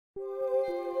The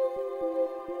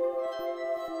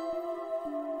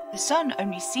sun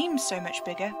only seems so much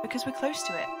bigger because we're close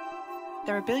to it.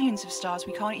 There are billions of stars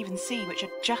we can't even see which are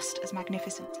just as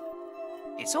magnificent.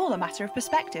 It's all a matter of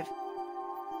perspective.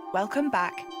 Welcome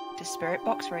back to Spirit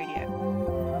Box Radio.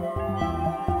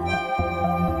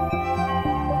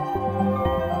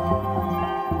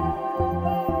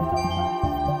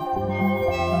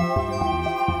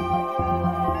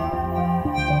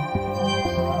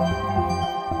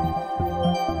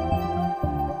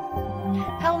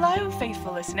 Hello,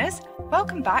 faithful listeners.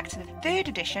 Welcome back to the third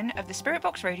edition of the Spirit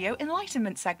Box Radio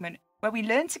Enlightenment segment, where we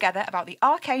learn together about the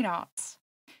arcane arts.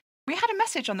 We had a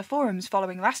message on the forums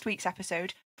following last week's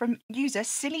episode from user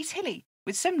Silly Tilly,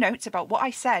 with some notes about what I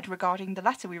said regarding the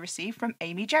letter we received from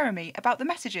Amy Jeremy about the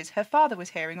messages her father was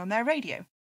hearing on their radio.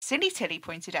 Silly Tilly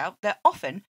pointed out that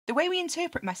often, the way we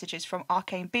interpret messages from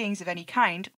arcane beings of any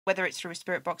kind, whether it's through a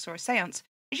spirit box or a seance,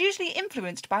 is usually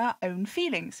influenced by our own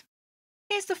feelings.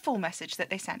 Here's the full message that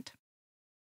they sent.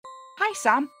 Hi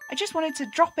Sam, I just wanted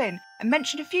to drop in and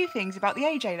mention a few things about the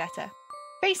AJ letter.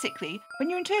 Basically, when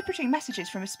you're interpreting messages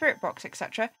from a spirit box,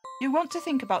 etc., you want to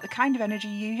think about the kind of energy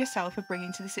you yourself are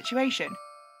bringing to the situation.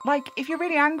 Like, if you're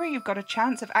really angry, you've got a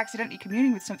chance of accidentally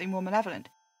communing with something more malevolent.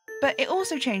 But it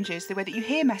also changes the way that you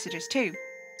hear messages too.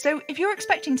 So if you're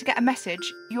expecting to get a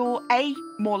message, you're A,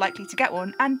 more likely to get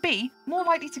one, and B, more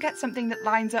likely to get something that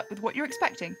lines up with what you're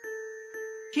expecting.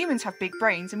 Humans have big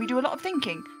brains and we do a lot of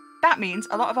thinking. That means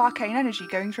a lot of arcane energy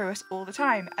going through us all the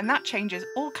time, and that changes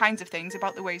all kinds of things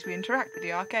about the ways we interact with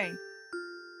the arcane.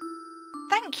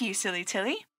 Thank you, Silly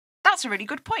Tilly. That's a really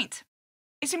good point.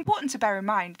 It's important to bear in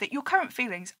mind that your current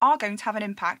feelings are going to have an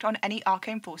impact on any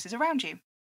arcane forces around you.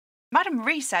 Madame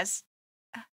Marie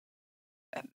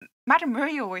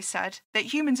always said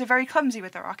that humans are very clumsy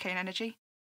with their arcane energy.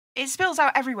 It spills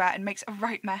out everywhere and makes a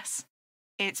right mess.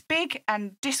 It's big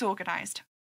and disorganised.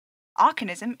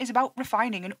 Arcanism is about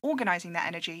refining and organising that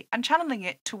energy and channeling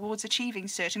it towards achieving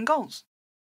certain goals.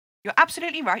 You're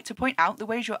absolutely right to point out the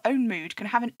ways your own mood can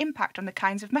have an impact on the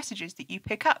kinds of messages that you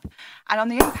pick up, and on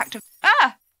the impact of—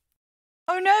 Ah!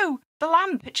 Oh no! The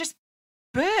lamp! It just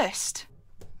burst!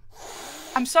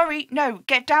 I'm sorry, no,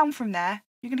 get down from there.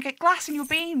 You're going to get glass in your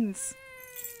beans.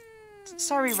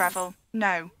 Sorry, Revel,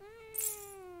 no.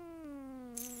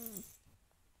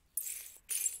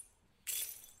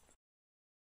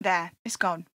 There, it's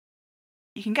gone.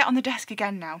 You can get on the desk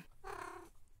again now.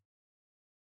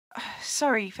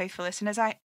 Sorry, faithful listeners,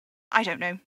 I don't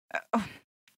know. Oh,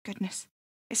 goodness.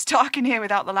 It's dark in here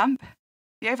without the lamp.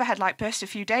 The overhead light burst a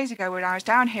few days ago when I was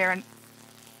down here and—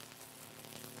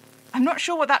 I'm not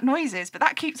sure what that noise is, but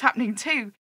that keeps happening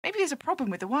too. Maybe there's a problem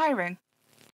with the wiring.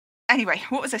 Anyway,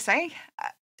 what was I saying?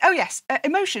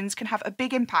 Emotions can have a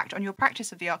big impact on your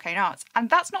practice of the arcane arts,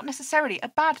 and that's not necessarily a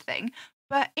bad thing,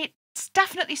 but it's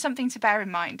definitely something to bear in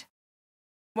mind.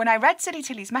 When I read Silly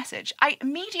Tilly's message, I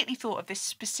immediately thought of this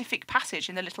specific passage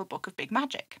in the Little Book of Big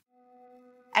Magic.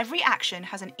 Every action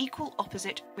has an equal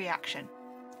opposite reaction.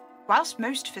 Whilst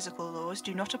most physical laws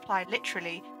do not apply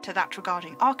literally to that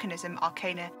regarding arcanism,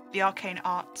 arcana, the arcane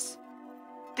arts,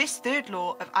 this third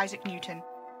law of Isaac Newton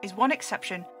is one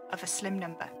exception of a slim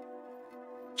number.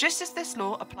 Just as this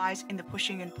law applies in the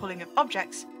pushing and pulling of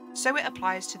objects, so it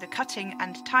applies to the cutting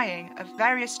and tying of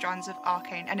various strands of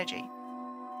arcane energy.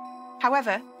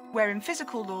 However, where in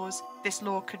physical laws this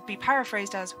law could be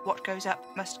paraphrased as what goes up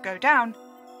must go down,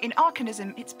 in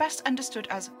arcanism it's best understood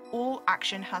as all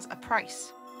action has a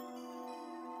price.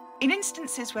 In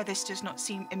instances where this does not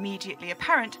seem immediately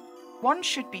apparent, one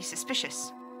should be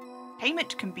suspicious.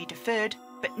 Payment can be deferred,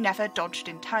 but never dodged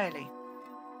entirely.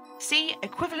 See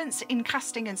Equivalence in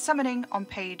Casting and Summoning on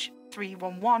page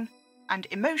 311, and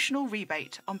Emotional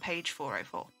Rebate on page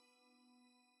 404.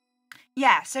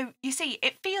 Yeah, so you see,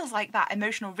 it feels like that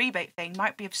emotional rebate thing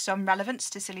might be of some relevance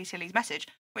to Silly Tilly's message,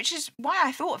 which is why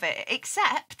I thought of it,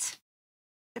 except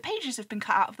the pages have been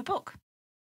cut out of the book.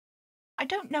 I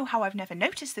don't know how I've never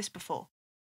noticed this before.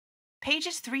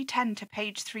 Pages 310 to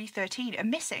page 313 are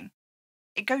missing.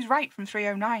 It goes right from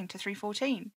 309 to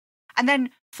 314. And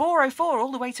then 404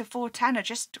 all the way to 410 are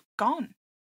just gone.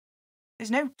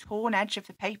 There's no torn edge of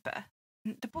the paper.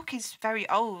 The book is very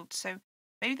old, so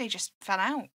maybe they just fell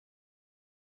out.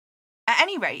 At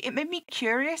any rate, it made me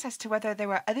curious as to whether there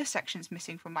were other sections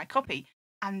missing from my copy,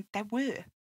 and there were.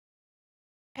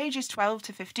 Pages 12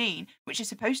 to 15, which is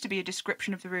supposed to be a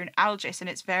description of the rune Algis and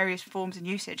its various forms and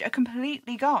usage, are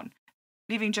completely gone,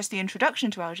 leaving just the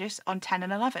introduction to Algis on 10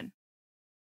 and 11.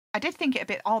 I did think it a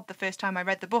bit odd the first time I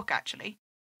read the book, actually.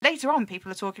 Later on,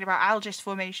 people are talking about Algis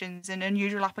formations and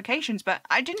unusual applications, but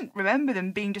I didn't remember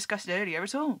them being discussed earlier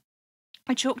at all.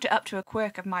 I chalked it up to a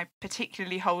quirk of my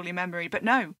particularly holy memory, but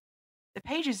no, the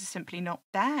pages are simply not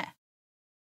there.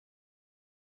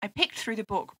 I picked through the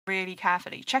book really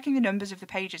carefully, checking the numbers of the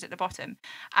pages at the bottom,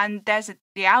 and there's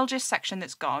the Algis section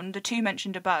that's gone, the two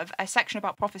mentioned above, a section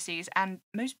about prophecies, and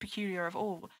most peculiar of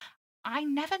all, I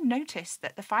never noticed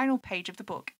that the final page of the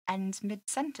book ends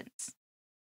mid-sentence.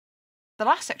 The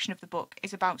last section of the book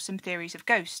is about some theories of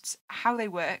ghosts, how they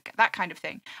work, that kind of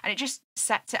thing, and it just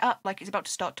sets it up like it's about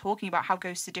to start talking about how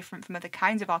ghosts are different from other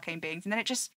kinds of arcane beings, and then it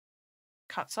just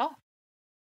cuts off.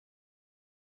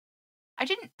 I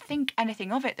didn't think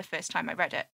anything of it the first time I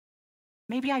read it.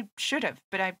 Maybe I should have,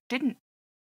 but I didn't.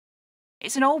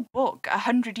 It's an old book,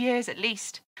 100 years at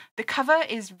least. The cover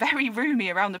is very roomy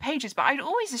around the pages, but I'd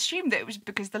always assumed that it was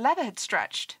because the leather had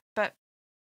stretched. But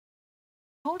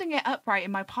holding it upright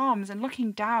in my palms and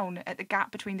looking down at the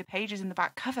gap between the pages and the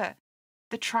back cover,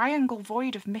 the triangle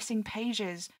void of missing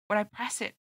pages, when I press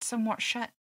it somewhat shut,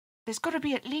 there's got to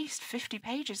be at least 50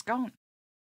 pages gone.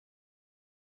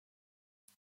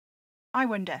 I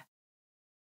wonder,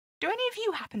 do any of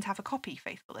you happen to have a copy,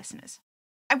 faithful listeners?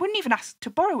 I wouldn't even ask to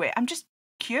borrow it. I'm just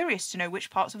curious to know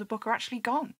which parts of the book are actually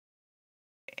gone.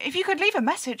 If you could leave a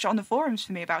message on the forums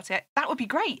for me about it, that would be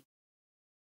great.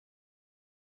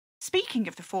 Speaking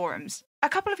of the forums, a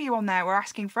couple of you on there were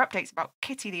asking for updates about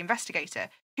Kitty the investigator,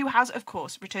 who has, of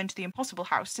course, returned to the Impossible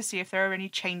House to see if there are any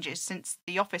changes since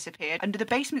the office appeared under the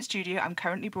basement studio I'm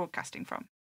currently broadcasting from.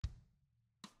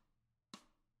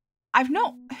 I've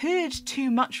not heard too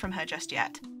much from her just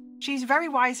yet. She's very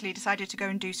wisely decided to go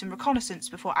and do some reconnaissance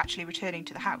before actually returning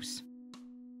to the house.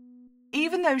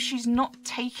 Even though she's not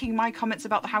taking my comments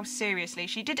about the house seriously,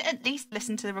 she did at least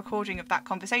listen to the recording of that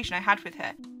conversation I had with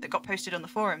her that got posted on the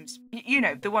forums. You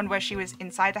know, the one where she was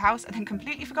inside the house and then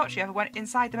completely forgot she ever went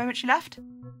inside the moment she left?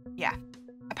 Yeah.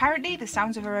 Apparently, the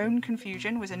sounds of her own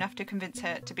confusion was enough to convince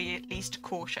her to be at least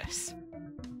cautious.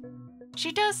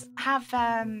 She does have,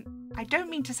 I don't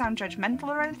mean to sound judgmental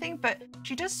or anything, but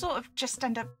she does sort of just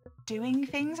end up doing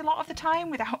things a lot of the time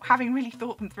without having really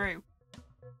thought them through.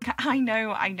 I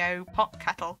know, pot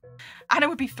kettle. Anna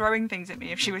would be throwing things at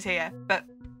me if she was here, but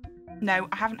no,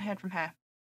 I haven't heard from her.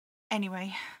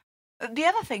 Anyway, the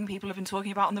other thing people have been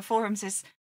talking about on the forums is,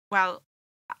 well,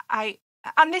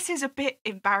 and this is a bit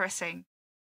embarrassing.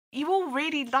 You all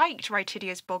really liked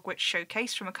Rytidia's Bogwitch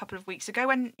showcase from a couple of weeks ago,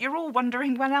 and you're all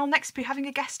wondering when I'll next be having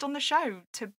a guest on the show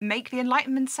to make the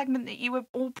Enlightenment segment that you were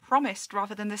all promised,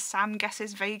 rather than the Sam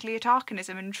guesses vaguely at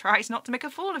Arcanism and tries not to make a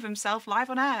fool of himself live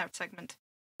on air segment,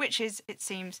 which is, it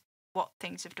seems, what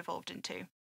things have devolved into.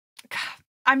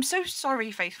 I'm so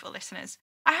sorry, faithful listeners.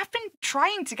 I have been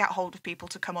trying to get hold of people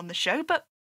to come on the show, but,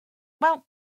 well,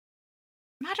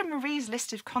 Madame Marie's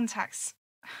list of contacts...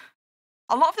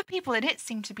 A lot of the people in it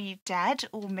seem to be dead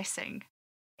or missing.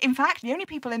 In fact, the only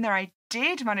people in there I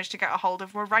did manage to get a hold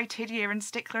of were Rytidia and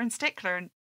Stickler, and,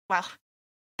 well,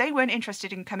 they weren't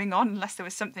interested in coming on unless there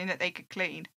was something that they could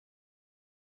clean.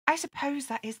 I suppose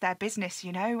that is their business,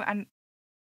 you know, and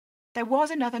there was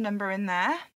another number in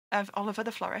there of Oliver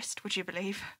the Florist, would you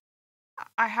believe?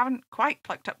 I haven't quite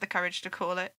plucked up the courage to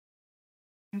call it.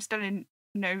 I'm still in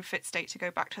no fit state to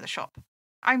go back to the shop.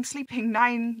 I'm sleeping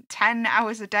 9-10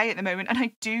 hours a day at the moment, and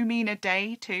I do mean a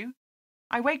day too.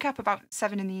 I wake up about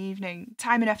 7 in the evening,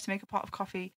 time enough to make a pot of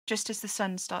coffee, just as the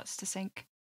sun starts to sink.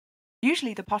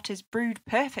 Usually the pot is brewed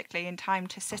perfectly in time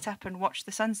to sit up and watch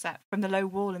the sunset from the low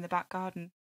wall in the back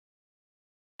garden.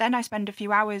 Then I spend a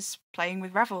few hours playing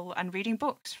with Revel and reading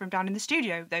books from down in the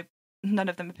studio, though none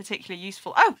of them are particularly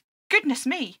useful. Oh, goodness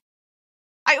me!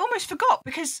 I almost forgot,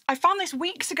 because I found this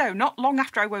weeks ago, not long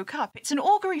after I woke up. It's an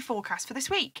augury forecast for this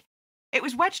week. It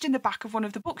was wedged in the back of one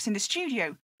of the books in the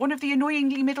studio, one of the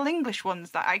annoyingly Middle English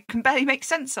ones that I can barely make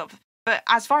sense of. But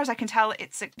as far as I can tell,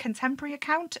 it's a contemporary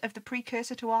account of the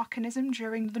precursor to Arcanism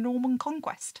during the Norman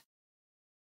Conquest.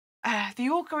 The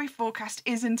augury forecast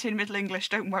isn't in Middle English,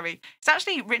 don't worry. It's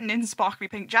actually written in sparkly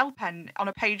pink gel pen on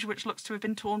a page which looks to have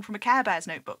been torn from a Care Bears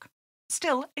notebook.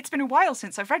 Still, it's been a while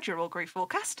since I've read your augury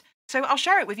forecast, so I'll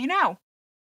share it with you now.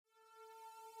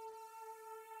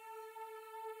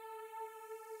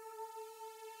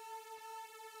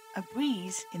 A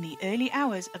breeze in the early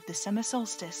hours of the summer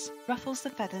solstice ruffles the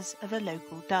feathers of a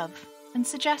local dove and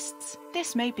suggests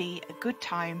this may be a good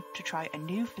time to try a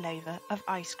new flavour of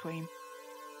ice cream.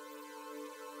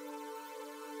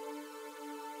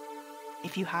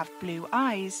 If you have blue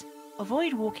eyes,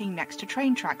 avoid walking next to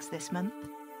train tracks this month.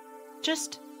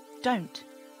 Just don't.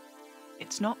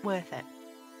 It's not worth it.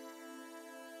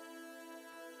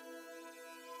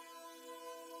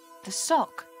 The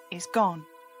sock is gone.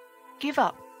 Give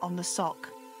up on the sock.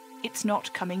 It's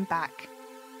not coming back.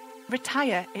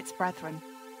 Retire its brethren.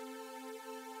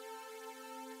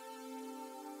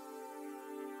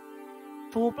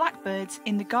 4 blackbirds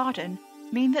in the garden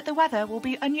mean that the weather will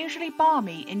be unusually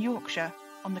balmy in Yorkshire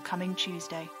on the coming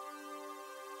Tuesday.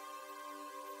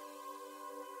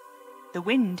 The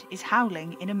wind is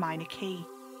howling in a minor key.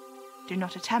 Do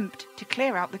not attempt to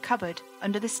clear out the cupboard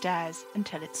under the stairs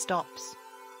until it stops.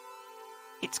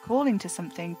 It's calling to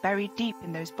something buried deep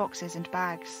in those boxes and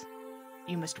bags.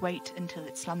 You must wait until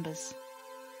it slumbers.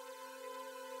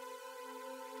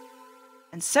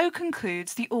 And so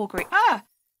concludes the augury.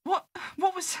 What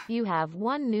was... You have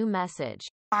one new message.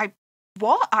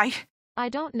 What? I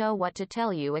don't know what to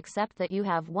tell you except that you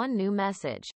have one new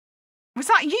message. Was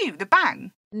that you, the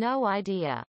bang? No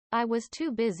idea. I was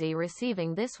too busy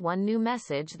receiving this one new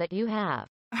message that you have.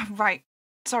 Right.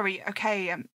 Sorry,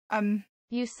 okay,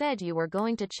 You said you were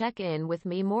going to check in with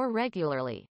me more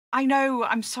regularly. I know,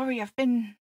 I'm sorry,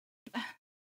 things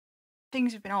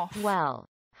have been off. Well,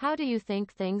 how do you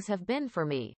think things have been for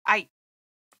me?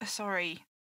 Sorry.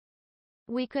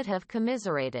 We could have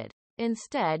commiserated.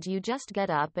 Instead, you just get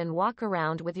up and walk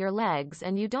around with your legs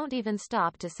and you don't even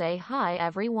stop to say hi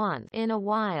everyone in a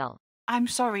while. I'm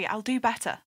sorry, I'll do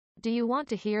better. Do you want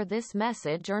to hear this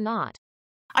message or not?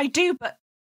 I do, but...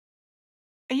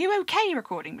 Are you okay,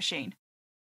 recording machine?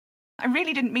 I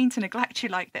really didn't mean to neglect you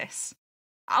like this.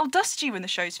 I'll dust you when the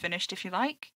show's finished if you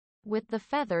like. With the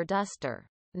feather duster,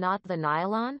 not the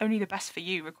nylon? Only the best for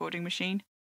you, recording machine.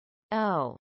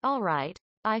 Oh, all right.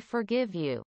 I forgive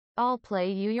you. I'll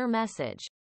play you your message.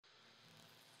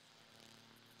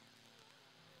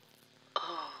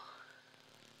 Oh,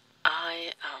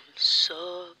 I am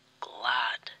so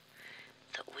glad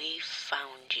that we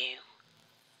found you.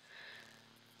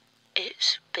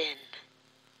 It's been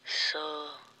so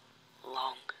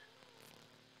long.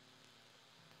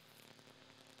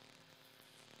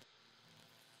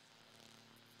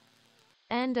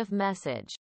 End of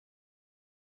message.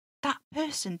 That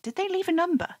person, did they leave a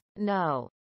number? No.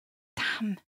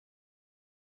 Damn.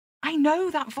 I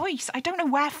know that voice. I don't know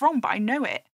where from, but I know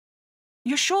it.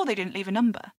 You're sure they didn't leave a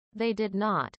number? They did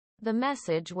not. The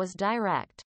message was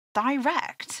direct.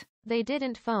 Direct? They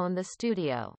didn't phone the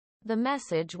studio. The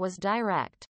message was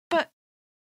direct. But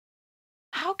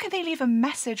how can they leave a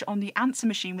message on the answer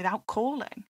machine without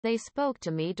calling? They spoke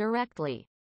to me directly.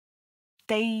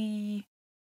 They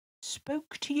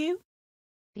spoke to you?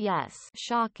 Yes.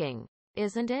 Shocking,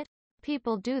 isn't it?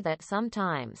 People do that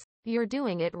sometimes. You're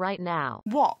doing it right now.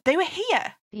 What? They were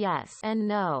here? Yes and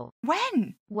no.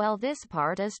 When? Well, this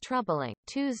part is troubling.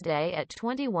 Tuesday at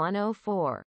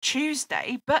 21:04.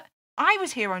 Tuesday? But I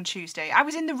was here on Tuesday. I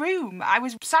was in the room. I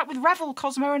was sat with Revel,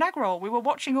 Cosmo and Eggroll. We were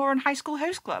watching Oran High School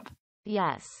Host Club.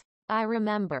 Yes, I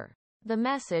remember. The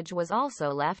message was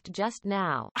also left just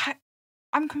now.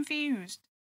 I'm confused.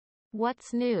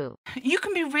 What's new? You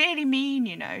can be really mean,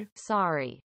 you know.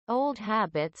 Sorry. Old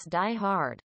habits die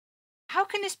hard. How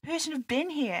can this person have been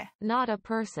here? Not a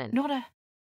person. Not a...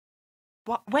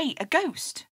 What? Wait, a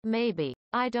ghost? Maybe.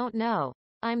 I don't know.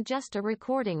 I'm just a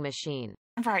recording machine.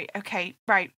 Right, okay,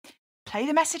 right. Play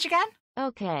the message again?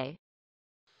 Okay.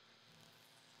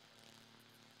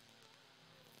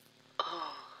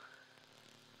 Oh,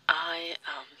 I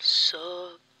am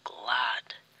so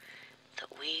glad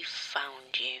that we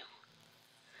found you.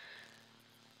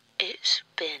 It's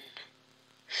been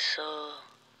so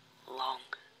long.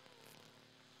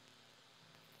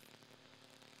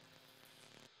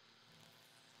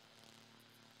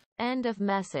 End of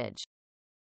message.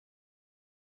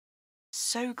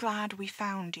 So glad we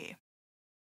found you.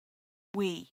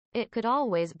 We. It could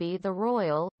always be the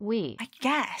royal we. I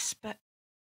guess, but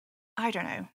I don't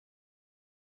know.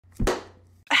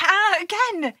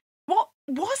 Again! What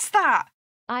was that?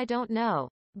 I don't know,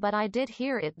 but I did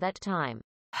hear it that time.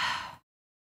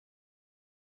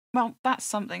 Well, that's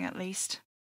something at least.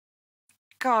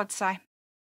 God, sigh.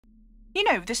 You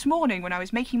know, this morning when I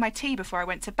was making my tea before I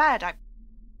went to bed,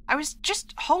 I was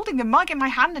just holding the mug in my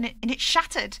hand and it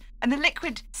shattered, and the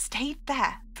liquid stayed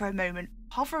there for a moment,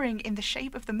 hovering in the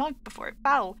shape of the mug before it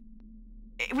fell.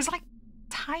 It was like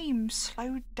time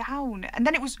slowed down, and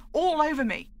then it was all over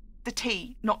me. The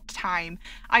tea, not time.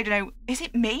 I don't know, is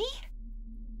it me?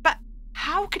 But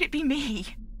how could it be me?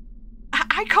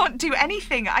 I can't do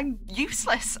anything. I'm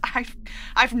useless.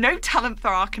 I've no talent for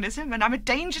arcanism, and I'm a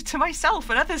danger to myself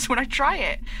and others when I try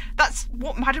it. That's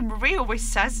what Madame Marie always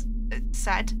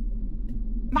said.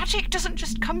 Magic doesn't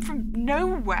just come from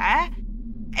nowhere.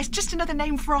 It's just another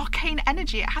name for arcane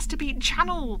energy. It has to be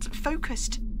channeled,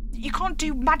 focused. You can't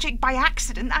do magic by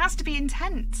accident. It has to be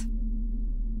intent.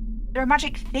 There are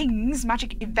magic things,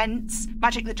 magic events,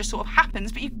 magic that just sort of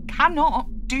happens, but you cannot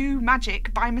do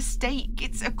magic by mistake.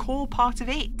 It's a core part of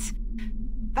it.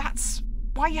 That's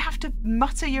why you have to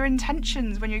mutter your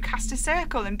intentions when you cast a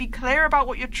circle and be clear about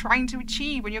what you're trying to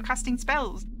achieve when you're casting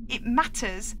spells. It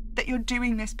matters that you're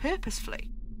doing this purposefully.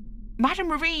 Madame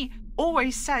Marie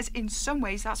always says in some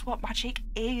ways that's what magic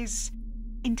is.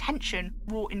 Intention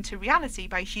wrought into reality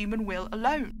by human will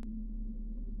alone.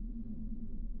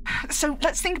 So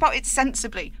let's think about it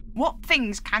sensibly. What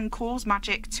things can cause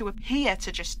magic to appear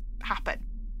to just happen?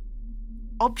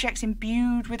 Objects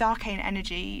imbued with arcane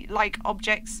energy, like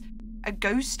objects a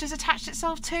ghost has attached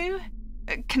itself to,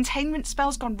 containment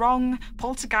spells gone wrong,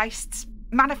 poltergeists,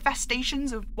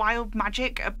 manifestations of wild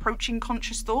magic approaching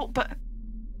conscious thought, but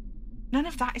none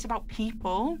of that is about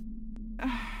people.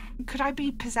 Could I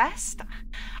be possessed?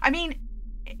 I mean,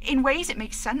 in ways it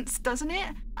makes sense, doesn't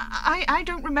it? I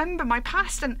don't remember my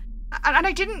past, and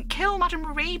I didn't kill Madame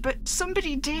Marie, but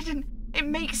somebody did, and it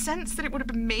makes sense that it would have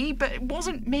been me, but it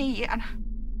wasn't me, and...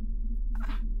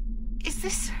 Is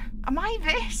this... Am I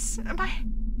this? Am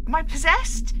I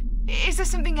possessed? Is there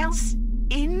something else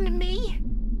in me?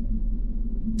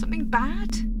 Something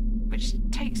bad? Which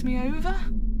takes me over?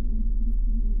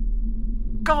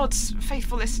 God's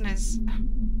faithful listeners...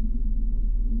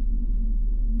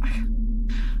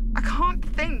 I can't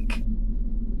think.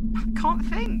 I can't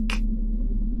think.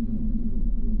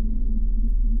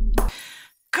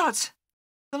 God,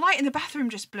 the light in the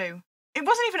bathroom just blew. It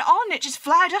wasn't even on, it just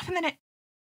flared up and then it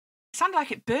sounded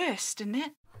like it burst, didn't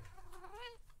it?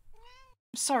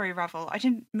 Sorry, Revel, I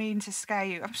didn't mean to scare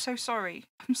you. I'm so sorry.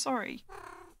 I'm sorry.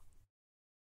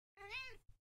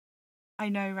 I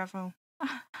know, Revel.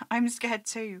 I'm scared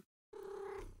too.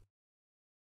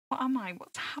 What am I?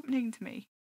 What's happening to me?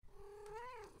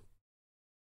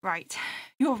 Right,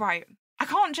 you're right. I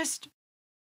can't just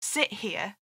sit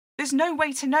here. There's no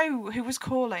way to know who was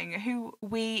calling, who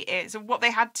we is, or what they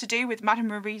had to do with Madame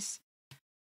Marie's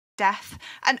death.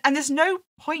 And there's no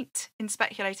point in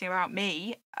speculating about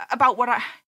me,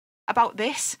 about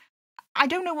this. I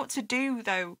don't know what to do,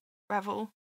 though,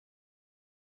 Revel.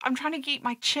 I'm trying to keep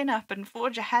my chin up and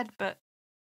forge ahead, but...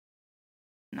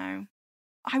 No.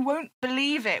 I won't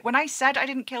believe it. When I said I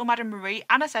didn't kill Madame Marie,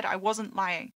 Anna said I wasn't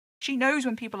lying. She knows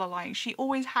when people are lying. She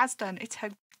always has done. It's her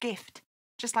gift.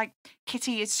 Just like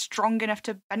Kitty is strong enough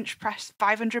to bench press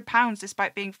 500 pounds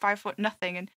despite being 5'0"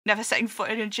 and never setting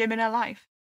foot in a gym in her life.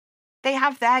 They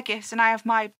have their gifts and I have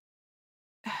my...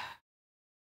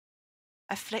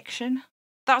 affliction.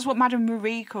 That's what Madame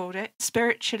Marie called it.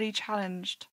 Spiritually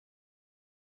challenged.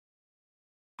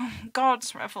 Oh,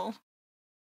 God's Revel.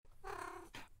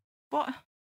 What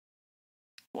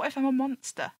if I'm a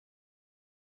monster?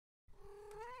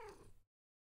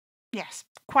 Yes,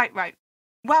 quite right.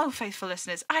 Well, faithful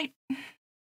listeners, I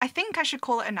think I should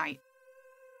call it a night.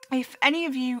 If any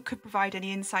of you could provide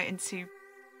any insight into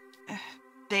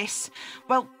this,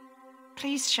 well,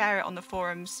 please share it on the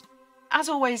forums. As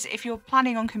always, if you're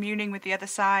planning on communing with the other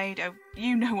side,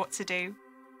 you know what to do.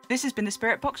 This has been the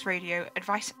Spirit Box Radio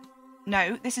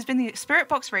this has been the Spirit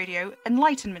Box Radio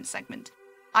Enlightenment segment.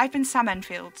 I've been Sam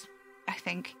Enfield, I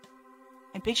think.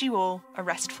 I bid you all a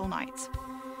restful night.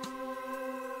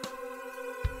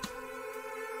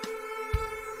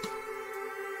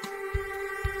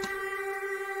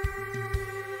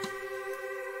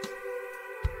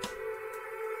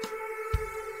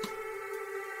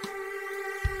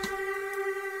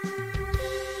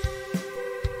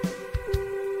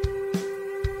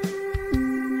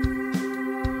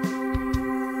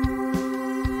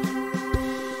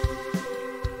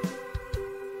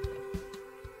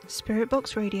 Spirit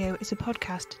Box Radio is a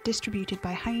podcast distributed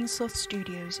by Hanging Sloth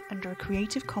Studios under a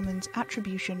Creative Commons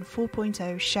Attribution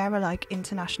 4.0 Share-alike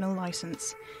International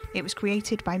License. It was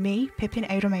created by me, Pippin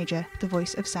Eira Major, the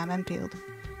voice of Sam Enfield.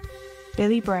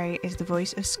 Billy Bray is the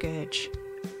voice of Scourge.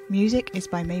 Music is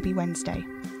by Maybe Wednesday.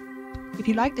 If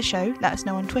you like the show, let us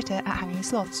know on Twitter at Hanging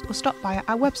Sloths or stop by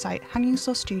our website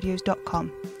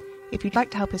hangingslothstudios.com. If you'd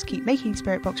like to help us keep making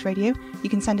Spirit Box Radio, you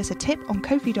can send us a tip on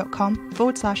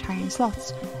ko-fi.com/hanging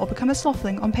sloths or become a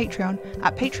slothling on Patreon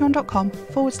at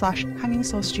patreon.com/hanging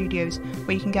sloth studios,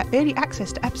 where you can get early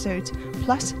access to episodes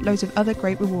plus loads of other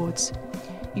great rewards.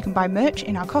 You can buy merch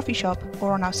in our coffee shop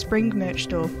or on our spring merch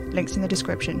store, links in the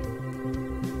description.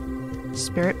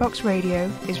 Spirit Box Radio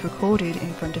is recorded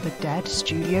in front of a dead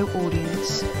studio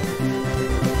audience.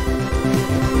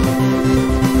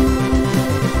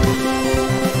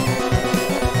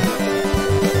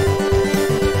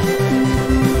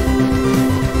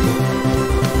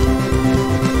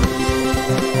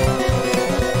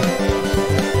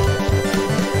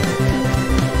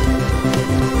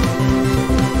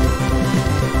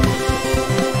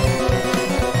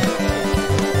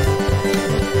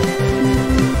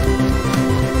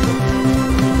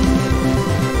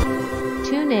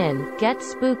 get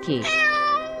spooky.